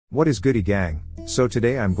What is goody gang? So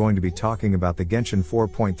today I'm going to be talking about the Genshin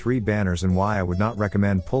 4.3 banners and why I would not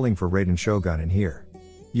recommend pulling for Raiden Shogun in here.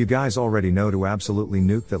 You guys already know to absolutely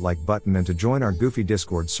nuke that like button and to join our goofy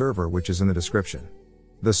Discord server, which is in the description.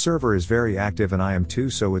 The server is very active and I am too,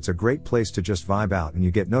 so it's a great place to just vibe out and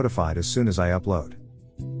you get notified as soon as I upload.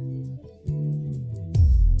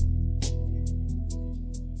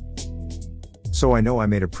 So I know I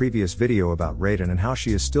made a previous video about Raiden and how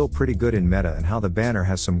she is still pretty good in meta and how the banner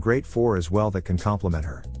has some great 4 as well that can complement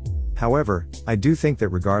her. However, I do think that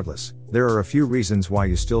regardless, there are a few reasons why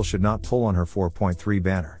you still should not pull on her 4.3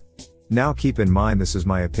 banner. Now keep in mind this is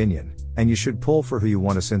my opinion, and you should pull for who you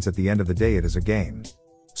want to, since at the end of the day it is a game.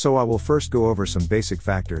 So I will first go over some basic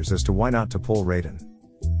factors as to why not to pull Raiden.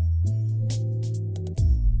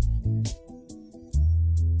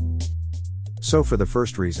 So for the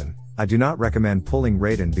first reason, I do not recommend pulling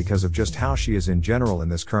Raiden because of just how she is in general in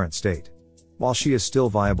this current state. While she is still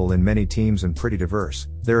viable in many teams and pretty diverse,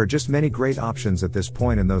 there are just many great options at this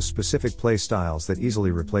point in those specific play styles that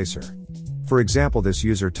easily replace her. For example, this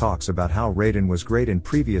user talks about how Raiden was great in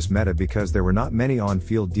previous meta because there were not many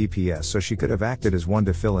on-field DPS, so she could have acted as one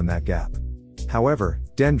to fill in that gap. However,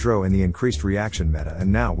 dendro in the increased reaction meta,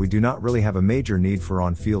 and now we do not really have a major need for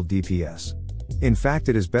on-field DPS. In fact,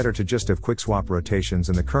 it is better to just have quickswap rotations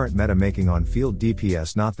in the current meta, making on-field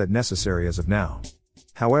DPS not that necessary as of now.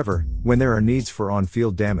 However, when there are needs for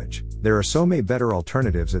on-field damage, there are so many better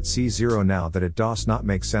alternatives at C0 now that it does not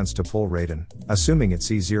make sense to pull Raiden, assuming it's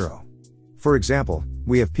C0. For example,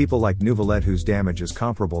 we have people like Neuvilette whose damage is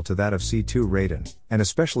comparable to that of C2 Raiden, and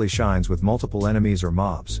especially shines with multiple enemies or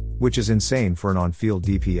mobs, which is insane for an on-field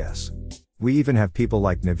DPS. We even have people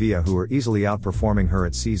like Navia who are easily outperforming her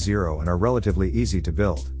at C0 and are relatively easy to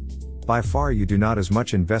build. By far you do not as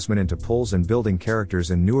much investment into pulls and building characters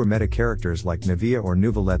in newer meta characters like Navia or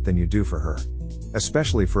Neuvilette than you do for her.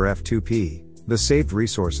 Especially for F2P, the saved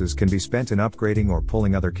resources can be spent in upgrading or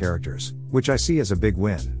pulling other characters, which I see as a big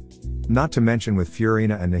win. Not to mention with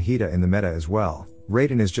Furina and Nahida in the meta as well,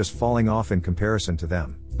 Raiden is just falling off in comparison to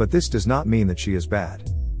them, but this does not mean that she is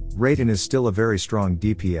bad. Raiden is still a very strong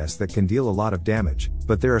DPS that can deal a lot of damage,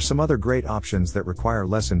 but there are some other great options that require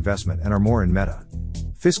less investment and are more in meta.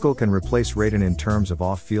 Fischl can replace Raiden in terms of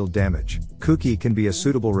off-field damage, Kuki can be a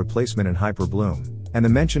suitable replacement in Hyper Bloom, and the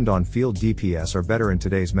mentioned on-field DPS are better in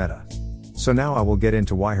today's meta. So now I will get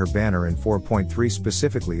into why her banner in 4.3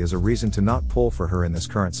 specifically is a reason to not pull for her in this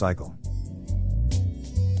current cycle.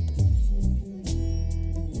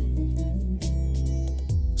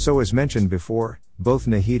 So as mentioned before, both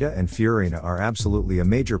Nahida and Furina are absolutely a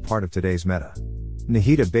major part of today's meta.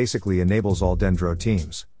 Nahida basically enables all dendro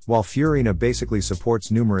teams, while Furina basically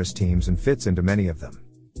supports numerous teams and fits into many of them.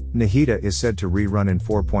 Nahida is said to rerun in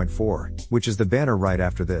 4.4, which is the banner right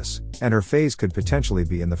after this, and her phase could potentially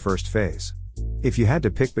be in the first phase. If you had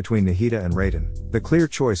to pick between Nahida and Raiden, the clear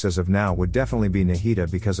choice as of now would definitely be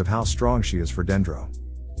Nahida because of how strong she is for dendro.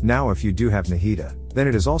 Now if you do have Nahida, then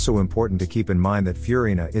it is also important to keep in mind that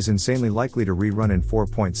Furina is insanely likely to rerun in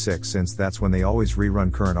 4.6, since that's when they always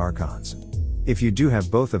rerun current archons. If you do have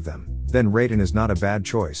both of them, then Raiden is not a bad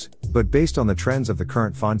choice, but based on the trends of the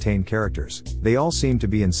current Fontaine characters, they all seem to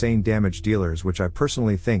be insane damage dealers, which I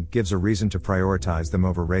personally think gives a reason to prioritize them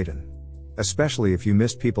over Raiden. Especially if you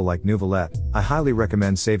missed people like Neuvilette, I highly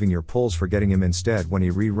recommend saving your pulls for getting him instead when he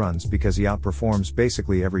reruns because he outperforms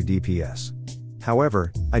basically every DPS.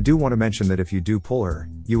 However, I do want to mention that if you do pull her,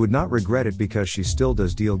 you would not regret it because she still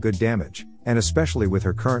does deal good damage, and especially with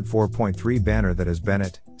her current 4.3 banner that is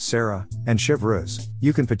Bennett, Sarah, and Chevreuse,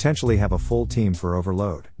 you can potentially have a full team for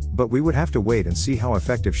overload, but we would have to wait and see how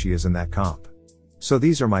effective she is in that comp. So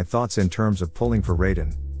these are my thoughts in terms of pulling for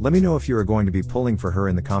Raiden. Let me know if you are going to be pulling for her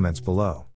in the comments below.